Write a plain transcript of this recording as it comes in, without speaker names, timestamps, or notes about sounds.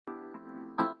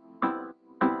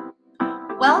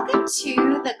Welcome to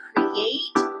the Create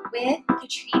with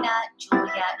Katrina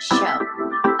Julia show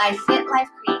by Fit Life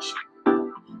Creation,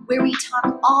 where we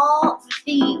talk all the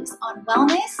things on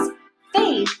wellness,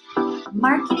 faith,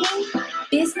 marketing,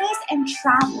 business, and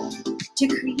travel to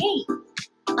create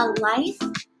a life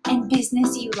and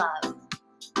business you love.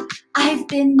 I've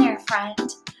been there,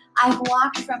 friend. I've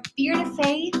walked from fear to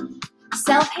faith,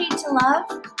 self-hate to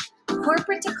love,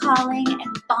 corporate to calling,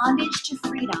 and bondage to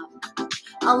freedom,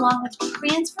 along with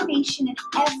transformation in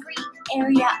every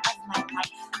area of my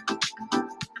life.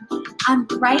 I'm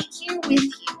right here with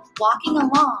you, walking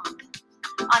along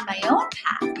on my own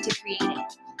path to creating.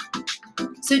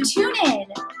 So tune in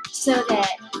so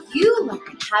that you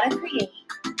learn how to create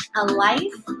a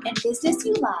life and business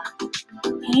you love,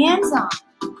 hands-on.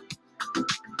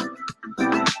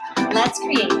 Let's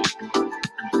create it.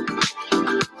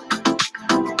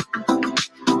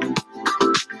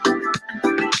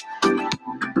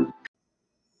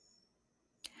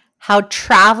 How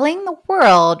traveling the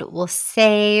world will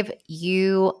save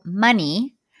you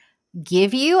money,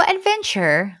 give you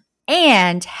adventure,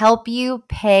 and help you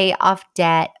pay off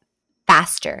debt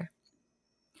faster.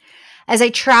 As I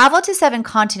traveled to 7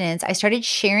 continents, I started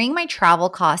sharing my travel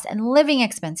costs and living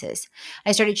expenses.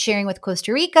 I started sharing with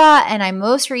Costa Rica, and I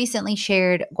most recently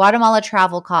shared Guatemala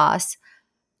travel costs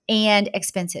and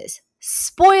expenses.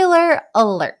 Spoiler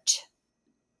alert.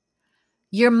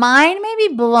 Your mind may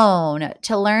be blown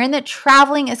to learn that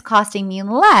traveling is costing me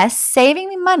less, saving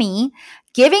me money,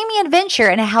 giving me adventure,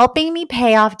 and helping me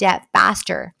pay off debt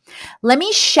faster. Let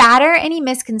me shatter any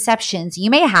misconceptions you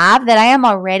may have that I am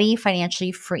already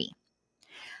financially free.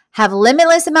 Have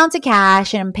limitless amounts of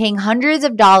cash and am paying hundreds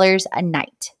of dollars a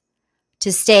night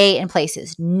to stay in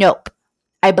places. Nope.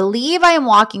 I believe I am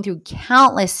walking through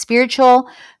countless spiritual,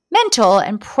 mental,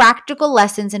 and practical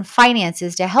lessons in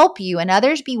finances to help you and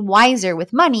others be wiser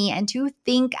with money and to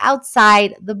think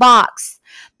outside the box,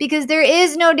 because there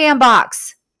is no damn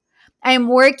box. I am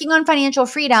working on financial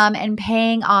freedom and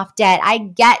paying off debt. I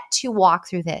get to walk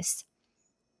through this.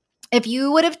 If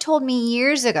you would have told me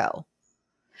years ago,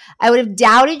 I would have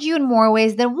doubted you in more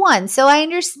ways than one. So I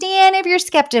understand if you're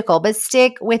skeptical, but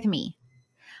stick with me.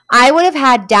 I would have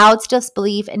had doubts,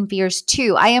 disbelief, and fears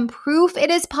too. I am proof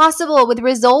it is possible with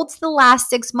results the last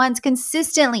 6 months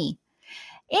consistently.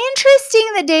 Interesting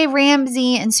that Dave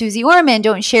Ramsey and Susie Orman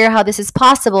don't share how this is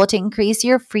possible to increase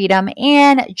your freedom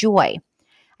and joy.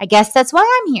 I guess that's why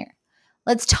I'm here.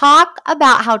 Let's talk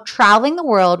about how traveling the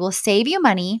world will save you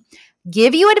money,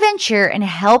 give you adventure, and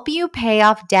help you pay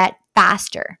off debt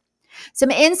faster.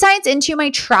 Some insights into my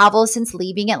travels since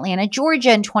leaving Atlanta,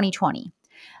 Georgia in 2020.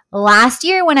 Last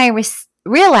year, when I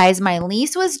realized my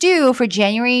lease was due for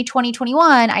January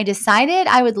 2021, I decided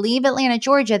I would leave Atlanta,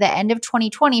 Georgia the end of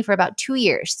 2020 for about 2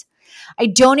 years. I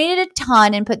donated a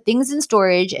ton and put things in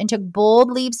storage and took bold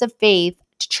leaps of faith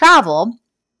to travel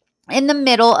in the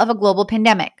middle of a global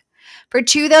pandemic. For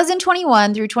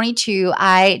 2021 through 22,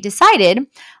 I decided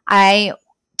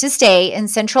to stay in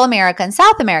Central America and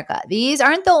South America. These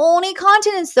aren't the only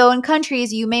continents, though, and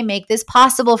countries you may make this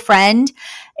possible, friend.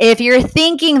 If you're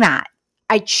thinking that,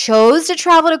 I chose to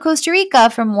travel to Costa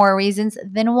Rica for more reasons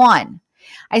than one.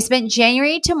 I spent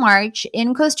January to March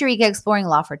in Costa Rica exploring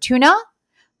La Fortuna,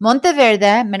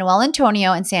 Monteverde, Manuel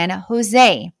Antonio, and San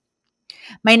Jose.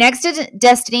 My next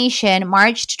destination,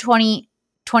 March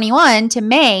 2021 to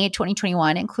May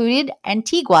 2021, included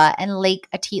Antigua and Lake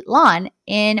Atitlan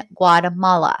in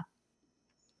Guatemala.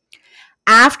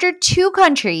 After 2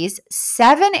 countries,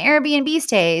 7 Airbnb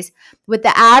stays, with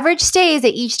the average stays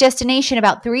at each destination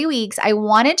about 3 weeks, I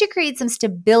wanted to create some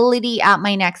stability at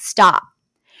my next stop.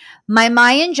 My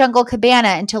Mayan jungle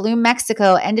cabana in Tulum,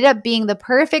 Mexico ended up being the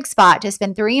perfect spot to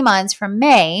spend 3 months from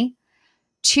May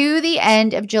to the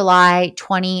end of July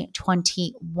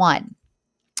 2021.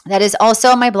 That is also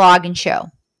on my blog and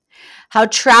show. How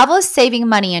travel is saving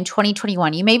money in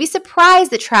 2021. You may be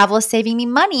surprised that travel is saving me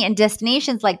money in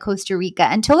destinations like Costa Rica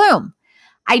and Tulum.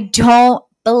 I don't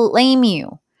blame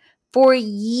you. For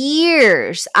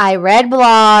years, I read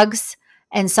blogs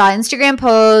and saw Instagram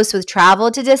posts with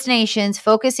travel to destinations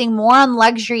focusing more on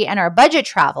luxury and our budget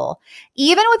travel.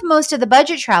 Even with most of the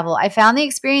budget travel, I found the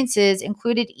experiences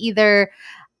included either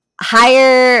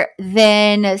higher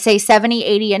than, say, $70,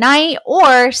 $80 a night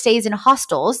or stays in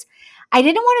hostels. I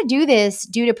didn't want to do this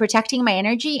due to protecting my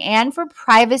energy and for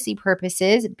privacy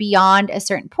purposes beyond a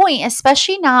certain point,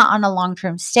 especially not on a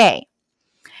long-term stay.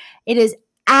 It is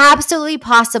absolutely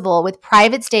possible with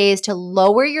private stays to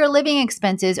lower your living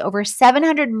expenses over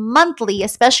 $700 monthly,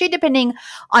 especially depending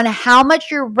on how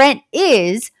much your rent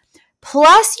is,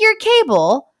 plus your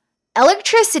cable,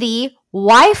 electricity,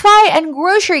 Wi-Fi and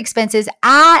grocery expenses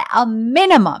at a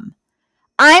minimum.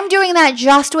 I'm doing that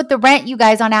just with the rent, you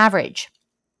guys, on average.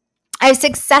 I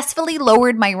successfully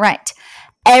lowered my rent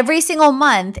every single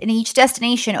month in each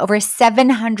destination over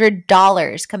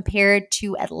 $700 compared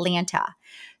to Atlanta.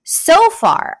 So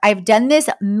far, I've done this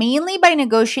mainly by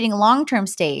negotiating long-term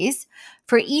stays.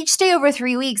 For each stay over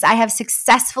 3 weeks, I have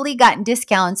successfully gotten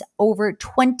discounts over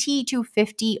 20 to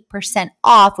 50%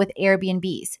 off with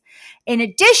Airbnbs. In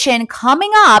addition,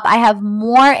 coming up, I have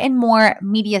more and more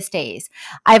media stays.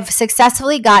 I've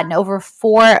successfully gotten over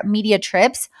 4 media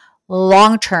trips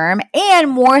long term, and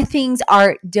more things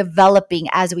are developing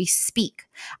as we speak.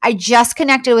 I just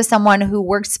connected with someone who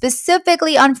works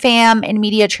specifically on fam and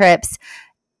media trips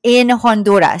in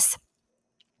Honduras.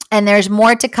 And there's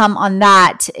more to come on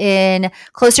that in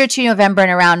closer to November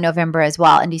and around November as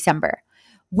well, in December.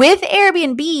 With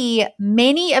Airbnb,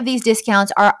 many of these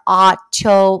discounts are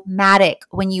automatic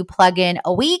when you plug in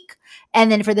a week. And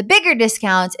then for the bigger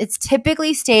discounts, it's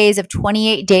typically stays of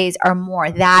 28 days or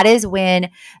more. That is when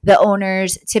the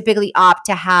owners typically opt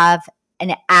to have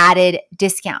an added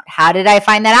discount. How did I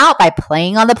find that out? By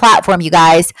playing on the platform, you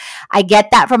guys. I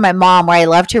get that from my mom, where I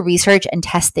love to research and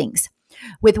test things.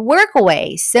 With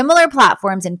Workaway, similar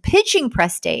platforms, and pitching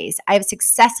press days, I've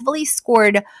successfully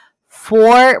scored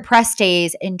 4 press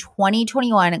days in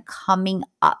 2021 coming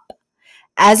up.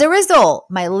 As a result,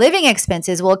 my living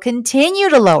expenses will continue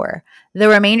to lower the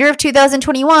remainder of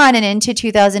 2021 and into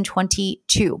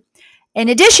 2022. In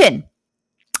addition,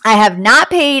 I have not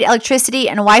paid electricity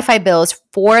and Wi-Fi bills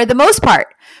for the most part.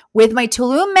 With my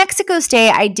Tulum, Mexico stay,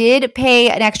 I did pay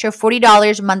an extra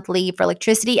 $40 monthly for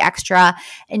electricity extra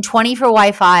and $20 for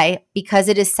Wi-Fi because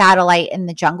it is satellite in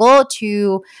the jungle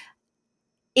to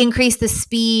increase the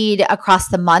speed across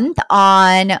the month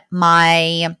on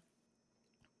my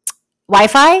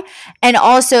Wi-Fi. And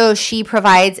also she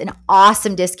provides an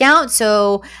awesome discount.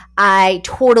 So I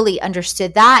totally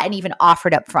understood that and even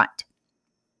offered up front.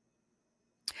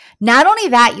 Not only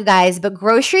that, you guys, but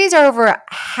groceries are over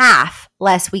half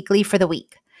less weekly for the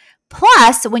week.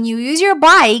 Plus, when you use your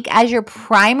bike as your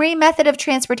primary method of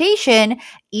transportation,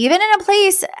 even in a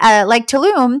place like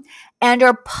Tulum and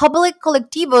or public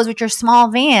colectivos, which are small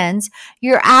vans,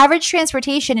 your average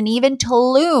transportation in even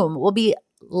Tulum will be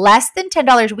less than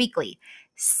 $10 weekly.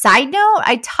 Side note,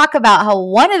 I talk about how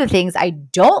one of the things I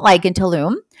don't like in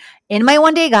Tulum in my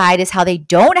one-day guide is how they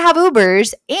don't have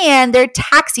Ubers and their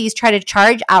taxis try to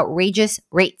charge outrageous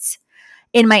rates.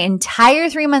 In my entire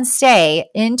 3-month stay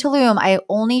in Tulum, I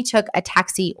only took a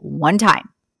taxi one time.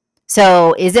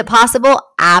 So is it possible?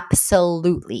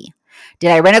 Absolutely.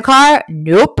 Did I rent a car?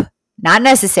 Nope, not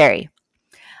necessary.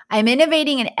 I'm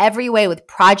innovating in every way with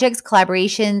projects,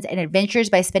 collaborations, and adventures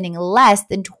by spending less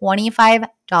than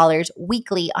 $25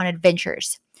 weekly on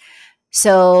adventures.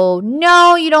 So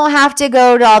no, you don't have to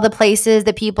go to all the places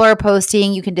that people are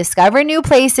posting. You can discover new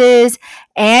places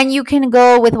and you can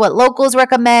go with what locals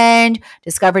recommend,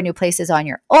 discover new places on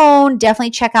your own.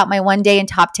 Definitely check out my 1-day and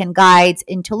top 10 guides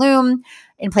in Tulum,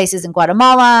 in places in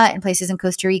Guatemala, in places in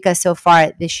Costa Rica so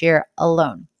far this year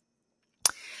alone.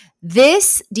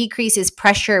 This decreases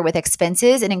pressure with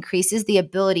expenses and increases the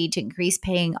ability to increase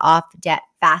paying off debt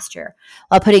faster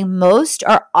while putting most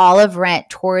or all of rent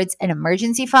towards an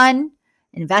emergency fund,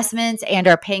 investments, and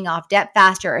are paying off debt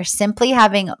faster, or simply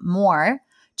having more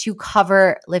to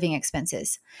cover living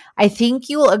expenses. I think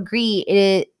you will agree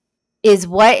it is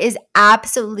what is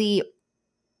absolutely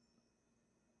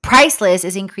priceless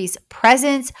is increased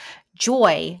presence,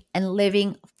 joy, and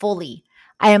living fully.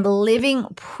 I am living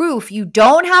proof you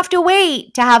don't have to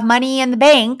wait to have money in the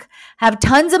bank, have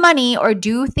tons of money, or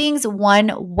do things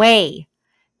one way.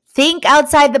 Think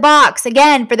outside the box,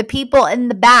 again, for the people in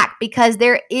the back, because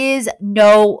there is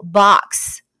no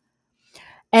box.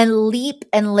 And leap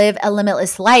and live a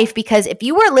limitless life, because if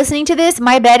you were listening to this,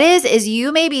 my bet is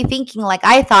you may be thinking like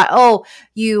I thought, oh,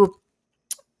 you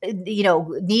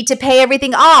need to pay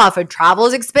everything off, or travel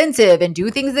is expensive, and do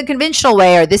things the conventional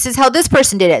way, or this is how this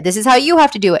person did it. This is how you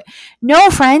have to do it. No,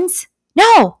 friends,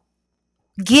 no.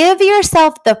 Give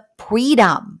yourself the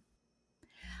freedom.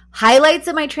 Highlights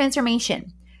of my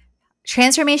transformation.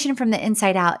 Transformation from the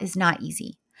inside out is not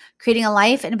easy. Creating a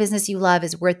life and a business you love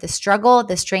is worth the struggle,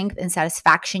 the strength, and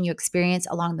satisfaction you experience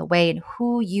along the way, and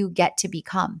who you get to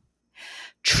become.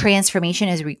 Transformation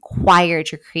is required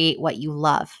to create what you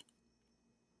love.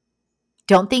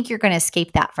 Don't think you're going to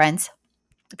escape that, friends.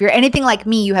 If you're anything like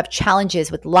me, you have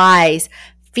challenges with lies,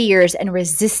 fears, and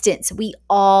resistance. We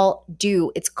all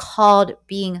do. It's called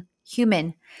being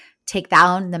human. Take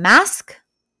down the mask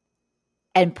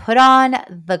and put on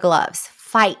the gloves.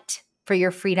 Fight for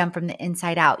your freedom from the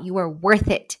inside out. You are worth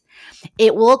it.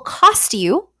 It will cost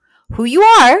you who you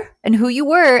are and who you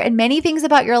were and many things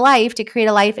about your life to create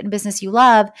a life and business you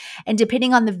love, and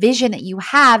depending on the vision that you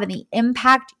have and the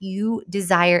impact you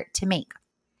desire to make.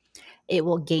 It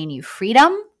will gain you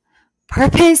freedom,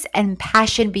 purpose, and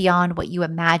passion beyond what you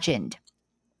imagined.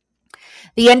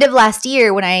 The end of last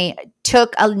year, when I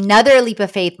took another leap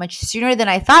of faith much sooner than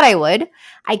I thought I would,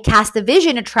 I cast the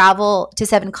vision to travel to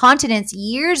 7 continents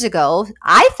years ago,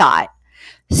 I thought,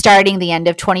 starting the end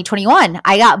of 2021.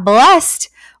 I got blessed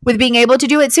with being able to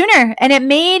do it sooner. And it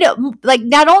made,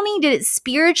 not only did it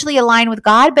spiritually align with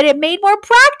God, but it made more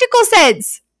practical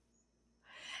sense.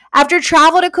 After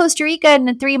travel to Costa Rica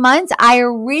in 3 months, I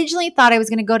originally thought I was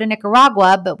going to go to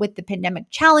Nicaragua, but with the pandemic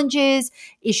challenges,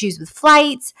 issues with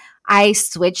flights, I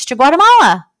switched to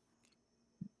Guatemala.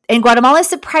 And Guatemala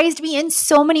surprised me in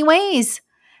so many ways.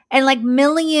 And like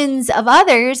millions of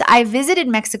others, I visited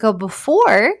Mexico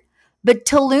before, but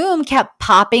Tulum kept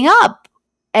popping up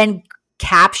and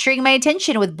capturing my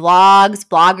attention with blogs,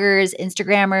 bloggers,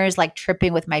 Instagrammers like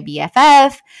Tripping with My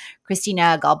BFF,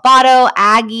 Christina Galbato,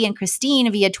 Aggie, and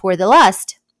Christine via Tour de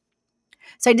Lust.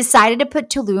 So I decided to put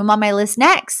Tulum on my list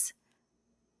next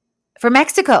for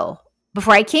Mexico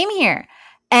before I came here.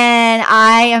 And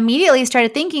I immediately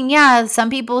started thinking, yeah, some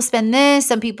people spend this,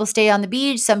 some people stay on the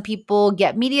beach, some people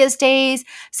get media stays,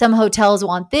 some hotels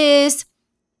want this.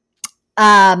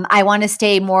 I want to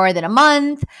stay more than a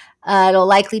month. It'll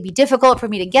likely be difficult for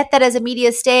me to get that as a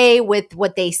media stay with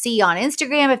what they see on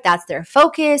Instagram if that's their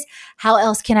focus. How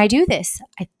else can I do this?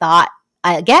 I thought,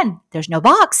 again, there's no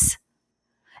box.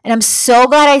 And I'm so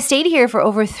glad I stayed here for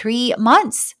over 3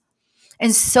 months.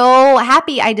 And so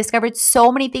happy I discovered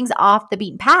so many things off the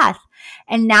beaten path.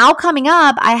 And now coming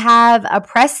up, I have a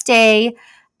press day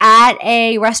at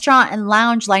a restaurant and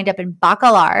lounge lined up in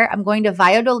Bacalar. I'm going to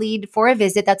Valladolid for a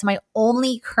visit. That's my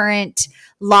only current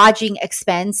lodging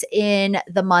expense in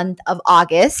the month of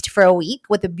August for a week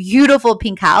with a beautiful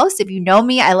pink house. If you know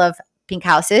me, I love pink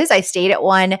houses. I stayed at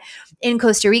one in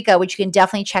Costa Rica, which you can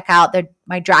definitely check out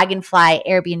my Dragonfly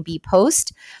Airbnb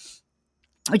post,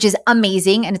 which is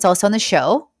amazing. And it's also on the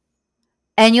show.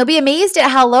 And you'll be amazed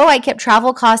at how low I kept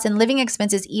travel costs and living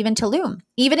expenses even in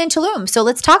Tulum. So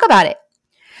let's talk about it.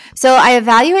 So I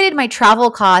evaluated my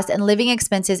travel costs and living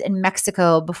expenses in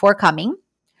Mexico before coming.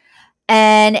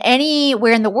 And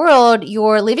anywhere in the world,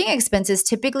 your living expenses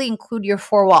typically include your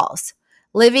 4 walls: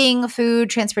 living, food,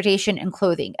 transportation, and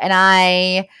clothing. And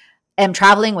I am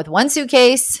traveling with 1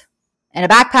 suitcase and a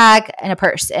backpack and a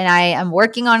purse. And I am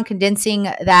working on condensing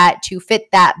that to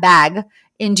fit that bag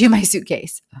into my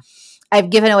suitcase. I've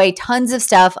given away tons of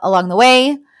stuff along the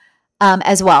way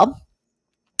as well.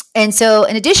 And so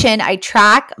in addition, I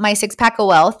track my 6-pack of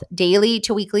wealth daily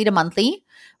to weekly to monthly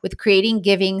with creating,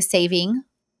 giving, saving,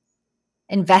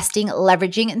 investing,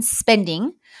 leveraging, and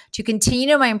spending to continue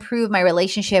to improve my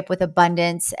relationship with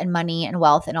abundance and money and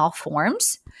wealth in all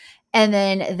forms. And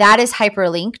then that is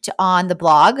hyperlinked on the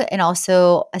blog and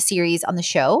also a series on the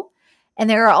show. And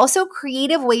there are also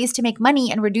creative ways to make money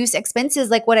and reduce expenses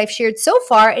like what I've shared so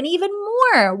far, and even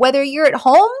more, whether you're at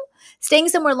home, staying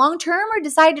somewhere long-term, or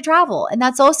decide to travel. And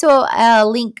that's also a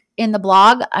link in the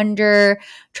blog under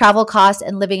travel costs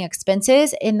and living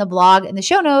expenses in the blog in the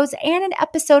show notes, and an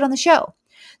episode on the show.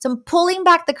 So I'm pulling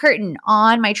back the curtain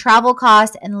on my travel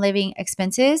costs and living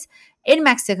expenses in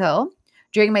Mexico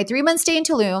during my 3-month stay in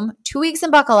Tulum, 2 weeks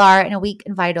in Bacalar, and a week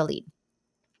in Valladolid.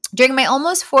 During my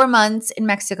almost 4 months in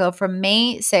Mexico from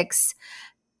May 6th,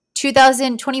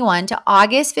 2021 to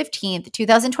August 15th,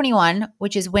 2021,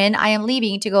 which is when I am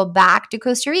leaving to go back to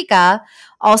Costa Rica,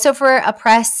 also for a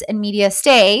press and media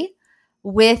stay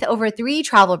with over 3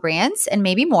 travel brands and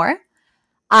maybe more.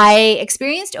 I'm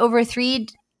experiencing over 3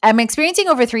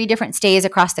 different stays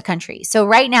across the country. So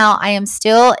right now I am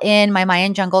still in my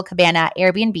Mayan Jungle Cabana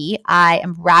Airbnb. I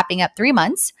am wrapping up 3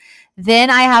 months.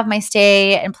 Then I have my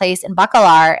stay in place in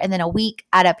Bacalar, and then a week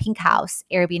at a pink house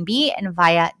Airbnb in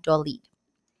Valladolid.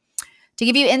 To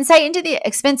give you insight into the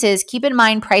expenses, keep in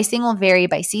mind pricing will vary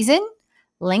by season,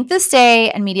 length of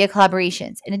stay, and media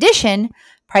collaborations. In addition,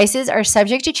 prices are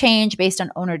subject to change based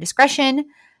on owner discretion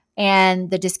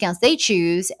and the discounts they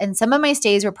choose. And some of my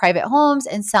stays were private homes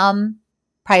and some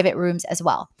private rooms as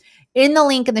well. In the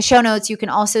link in the show notes, you can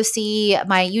also see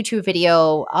my YouTube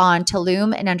video on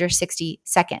Tulum in under 60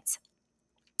 seconds.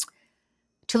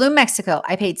 Tulum, Mexico.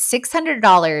 I paid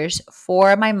 $600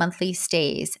 for my monthly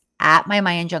stays at my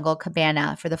Mayan Jungle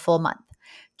Cabana for the full month.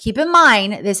 Keep in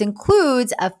mind, this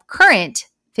includes a current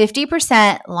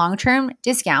 50% long-term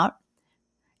discount.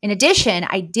 In addition,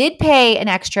 I did pay an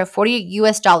extra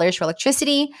 $40 for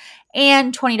electricity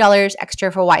and $20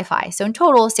 extra for Wi-Fi. So in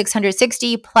total,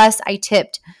 $660, plus I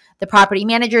tipped the property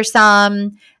manager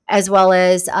some, as well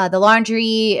as the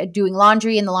laundry, doing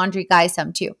laundry, and the laundry guy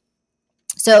some too.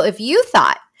 So if you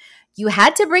thought you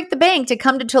had to break the bank to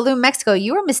come to Tulum, Mexico,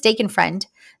 you were mistaken, friend.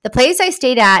 The place I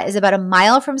stayed at is about a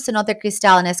mile from Cenote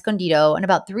Cristal and Escondido and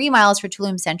about 3 miles from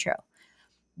Tulum Centro.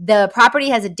 The property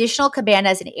has additional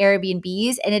cabanas and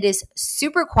Airbnbs, and it is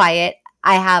super quiet.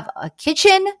 I have a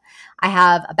kitchen, I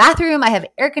have a bathroom, I have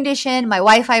air conditioning, my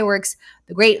Wi-Fi works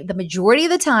the majority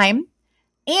of the time,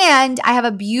 and I have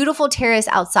a beautiful terrace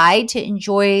outside to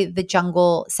enjoy the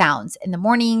jungle sounds in the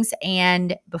mornings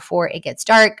and before it gets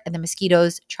dark and the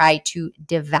mosquitoes try to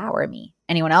devour me.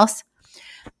 Anyone else?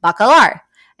 Bacalar.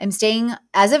 I'm staying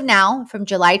as of now from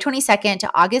July 22nd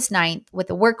to August 9th with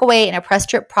a workaway and a press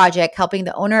trip project helping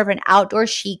the owner of an outdoor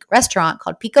chic restaurant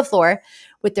called Picaflor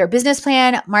with their business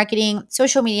plan, marketing,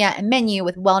 social media, and menu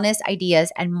with wellness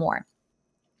ideas and more.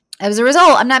 As a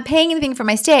result, I'm not paying anything for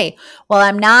my stay. While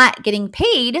I'm not getting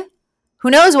paid,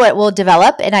 who knows what will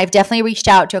develop, and I've definitely reached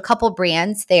out to a couple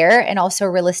brands there and also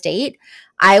real estate.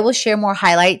 I will share more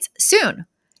highlights soon.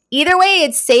 Either way,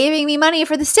 it's saving me money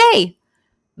for the stay.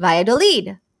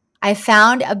 Valladolid. I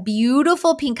found a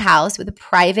beautiful pink house with a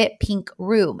private pink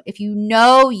room. If you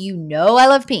know, I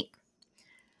love pink.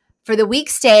 For the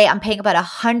week stay, I'm paying about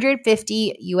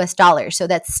 $150 US. So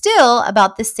that's still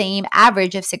about the same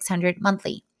average of $600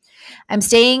 monthly. I'm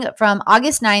staying from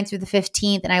August 9th through the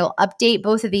 15th, and I will update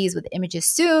both of these with images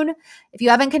soon. If you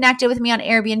haven't connected with me on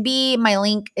Airbnb, my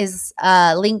link is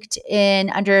linked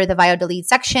in under the Valladolid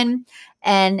section.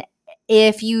 And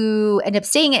if you end up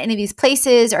staying at any of these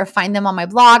places or find them on my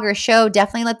blog or show,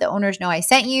 definitely let the owners know I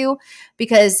sent you,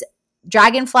 because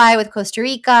Dragonfly with Costa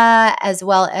Rica as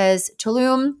well as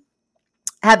Tulum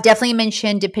have definitely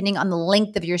mentioned, depending on the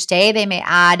length of your stay, they may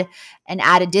add an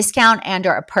added discount and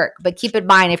or a perk. But keep in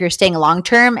mind, if you're staying long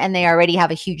term and they already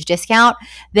have a huge discount,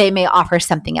 they may offer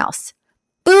something else.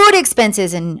 Food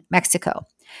expenses in Mexico.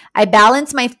 I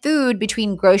balance my food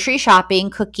between grocery shopping,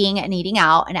 cooking, and eating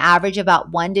out, an average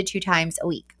about 1 to 2 times a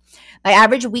week. My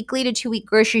average weekly to 2-week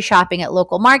grocery shopping at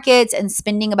local markets and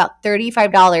spending about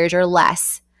 $35 or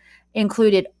less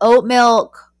included oat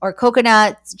milk or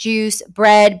coconuts, juice,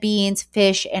 bread, beans,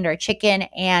 fish, and or chicken,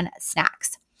 and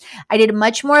snacks. I did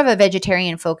much more of a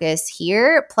vegetarian focus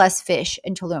here, plus fish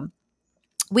in Tulum.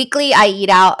 Weekly, I eat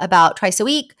out about twice a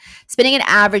week, spending an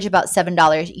average about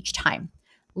 $7 each time.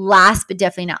 Last but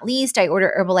definitely not least, I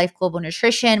order Herbalife Global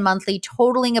Nutrition monthly,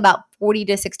 totaling about $40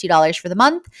 to $60 for the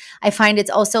month. I find it's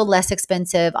also less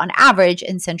expensive on average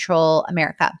in Central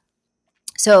America.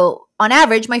 So on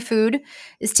average, my food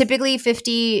is typically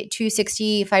 $50 to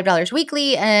 $65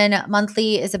 weekly, and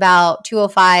monthly is about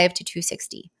 $205 to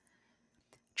 $260.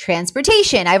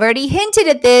 Transportation. I've already hinted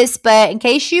at this, but in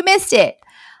case you missed it,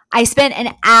 I spent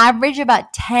an average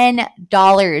about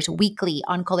 $10 weekly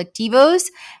on colectivos,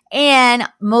 and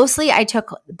mostly I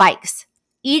took bikes.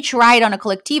 Each ride on a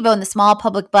colectivo in the small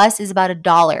public bus is about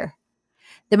 $1.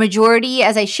 The majority,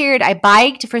 as I shared, I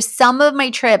biked for some of my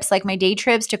trips, like my day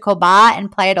trips to Coba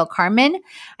and Playa del Carmen.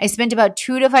 I spent about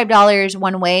 $2 to $5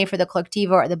 one way for the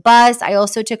colectivo or the bus. I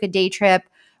also took a day trip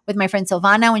with my friend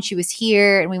Silvana when she was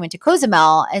here, and we went to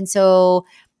Cozumel, and so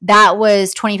that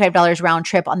was $25 round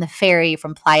trip on the ferry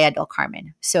from Playa del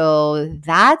Carmen. So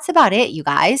that's about it, you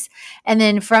guys. And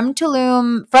then from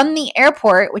Tulum, from the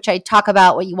airport, which I talk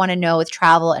about what you want to know with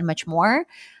travel and much more,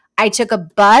 I took a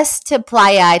bus to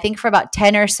Playa, I think for about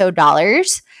 $10 or so.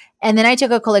 And then I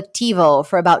took a colectivo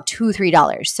for about $2,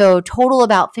 $3. So total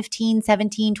about $15,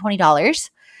 $17, $20.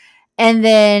 And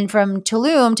then from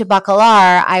Tulum to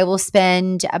Bacalar, I will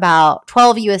spend about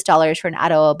 $12 US for an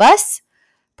Aroa bus.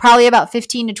 Probably about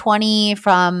 15 to 20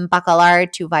 from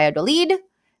Bacalar to Valladolid,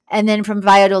 and then from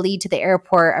Valladolid to the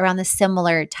airport around the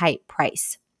similar type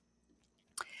price.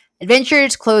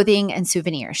 Adventures, clothing, and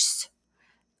souvenirs.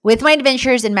 With my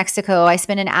adventures in Mexico, I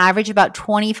spend an average about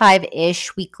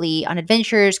 25-ish weekly on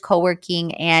adventures,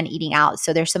 co-working, and eating out.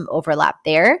 So there's some overlap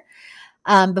there.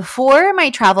 Before my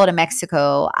travel to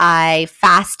Mexico, I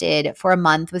fasted for a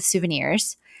month with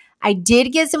souvenirs. I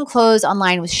did get some clothes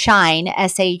online with Shein,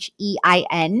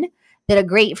 Shein, that a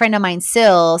great friend of mine,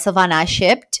 Silvana,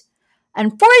 shipped.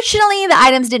 Unfortunately, the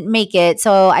items didn't make it,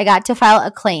 so I got to file a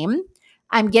claim.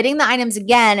 I'm getting the items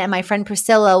again, and my friend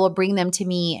Priscilla will bring them to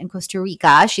me in Costa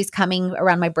Rica. She's coming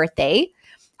around my birthday,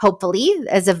 hopefully,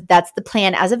 that's the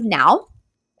plan as of now.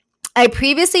 I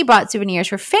previously bought souvenirs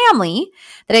for family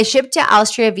that I shipped to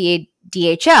Austria via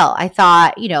DHL. I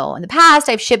thought, in the past,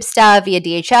 I've shipped stuff via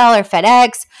DHL or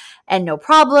FedEx, and no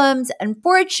problems.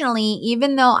 Unfortunately,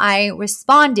 even though I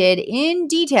responded in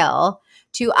detail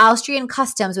to Austrian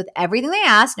customs with everything they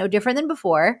asked, no different than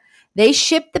before, they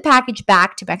shipped the package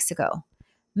back to Mexico.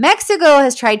 Mexico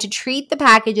has tried to treat the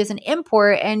package as an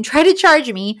import and try to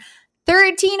charge me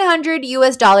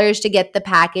 $1,300 to get the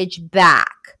package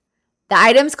back. The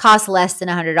items cost less than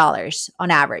 $100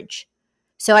 on average.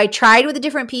 So I tried with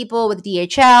different people with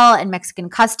DHL and Mexican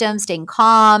Customs, staying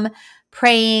calm,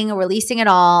 praying, releasing it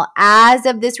all. As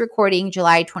of this recording,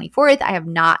 July 24th, I have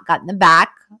not gotten them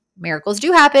back. Miracles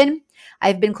do happen.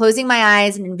 I've been closing my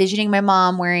eyes and envisioning my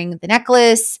mom wearing the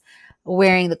necklace,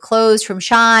 wearing the clothes from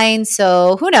Shine.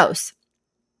 So who knows?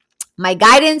 My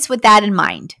guidance with that in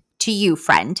mind to you,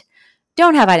 friend,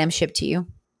 don't have items shipped to you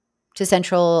to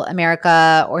Central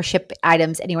America or ship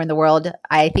items anywhere in the world.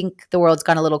 I think the world's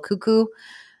gone a little cuckoo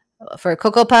for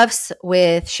Cocoa Puffs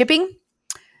with shipping.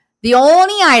 The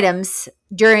only items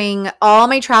during all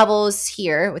my travels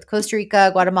here with Costa Rica,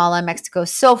 Guatemala, Mexico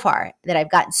so far that I've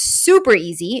gotten super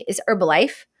easy is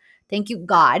Herbalife. Thank you,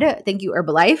 God. Thank you,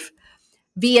 Herbalife.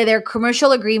 Via their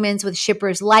commercial agreements with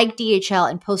shippers like DHL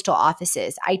and postal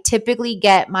offices. I typically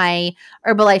get my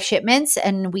Herbalife shipments,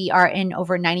 and we are in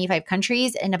over 95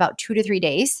 countries in about 2 to 3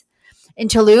 days. In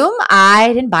Tulum,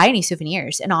 I didn't buy any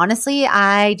souvenirs. And honestly,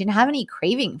 I didn't have any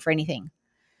craving for anything,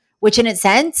 which in a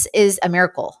sense is a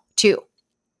miracle too.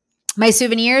 My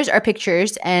souvenirs are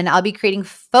pictures, and I'll be creating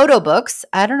photo books.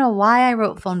 I don't know why I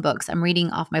wrote phone books. I'm reading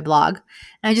off my blog,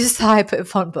 and I just thought I put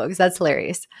phone books. That's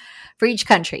hilarious. For each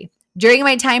country. During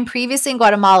my time previously in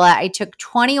Guatemala, I took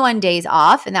 21 days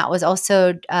off, and that was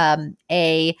also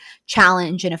a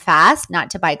challenge and a fast, not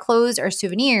to buy clothes or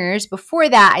souvenirs. Before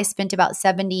that, I spent about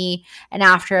 $70 and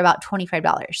after about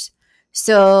 $25.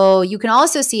 So you can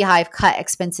also see how I've cut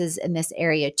expenses in this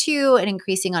area too, and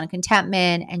increasing on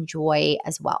contentment and joy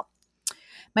as well.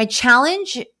 My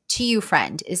challenge to you,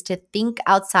 friend, is to think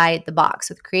outside the box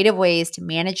with creative ways to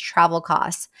manage travel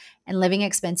costs and living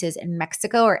expenses in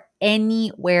Mexico or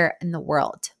anywhere in the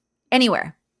world.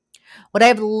 Anywhere. What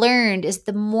I've learned is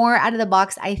the more out of the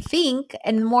box I think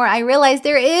and the more I realize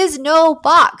there is no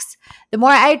box, the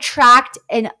more I attract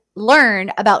and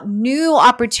learn about new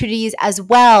opportunities as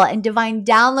well and divine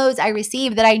downloads I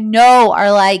receive that I know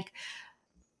are like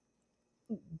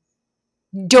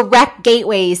direct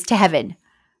gateways to heaven.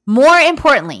 Most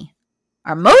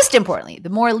importantly, the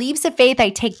more leaps of faith I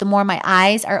take, the more my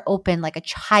eyes are open like a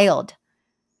child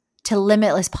to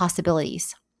limitless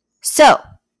possibilities. So,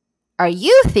 are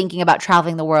you thinking about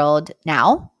traveling the world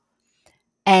now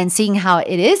and seeing how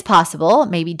it is possible,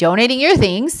 maybe donating your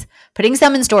things, putting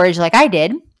some in storage like I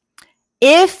did?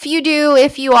 If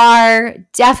you are,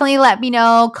 definitely let me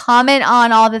know. Comment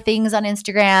on all the things on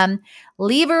Instagram.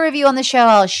 Leave a review on the show.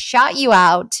 I'll shout you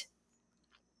out.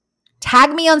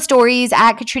 Tag me on stories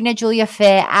at Katrina Julia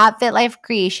Fit, at Fit Life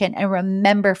Creation. And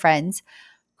remember, friends,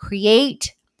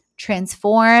 create,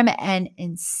 transform, and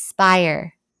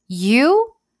inspire.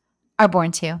 You are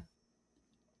born to.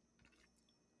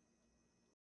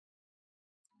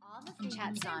 All the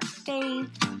chats on faith,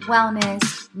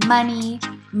 wellness, money,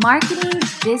 marketing,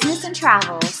 business, and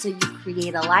travel so you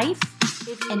create a life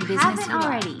and business you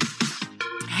already.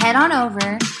 Head on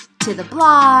over to the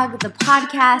blog, the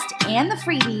podcast, and the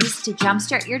freebies to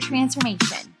jumpstart your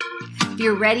transformation. If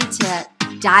you're ready to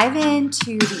dive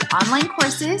into the online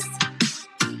courses,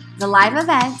 the live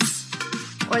events,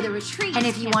 or the retreat, and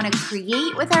if you want to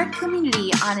create with our community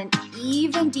on an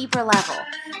even deeper level,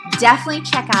 definitely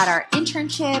check out our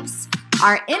internships,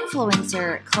 our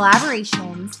influencer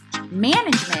collaborations,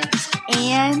 management,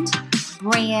 and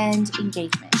brand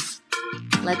engagement.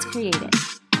 Let's create it.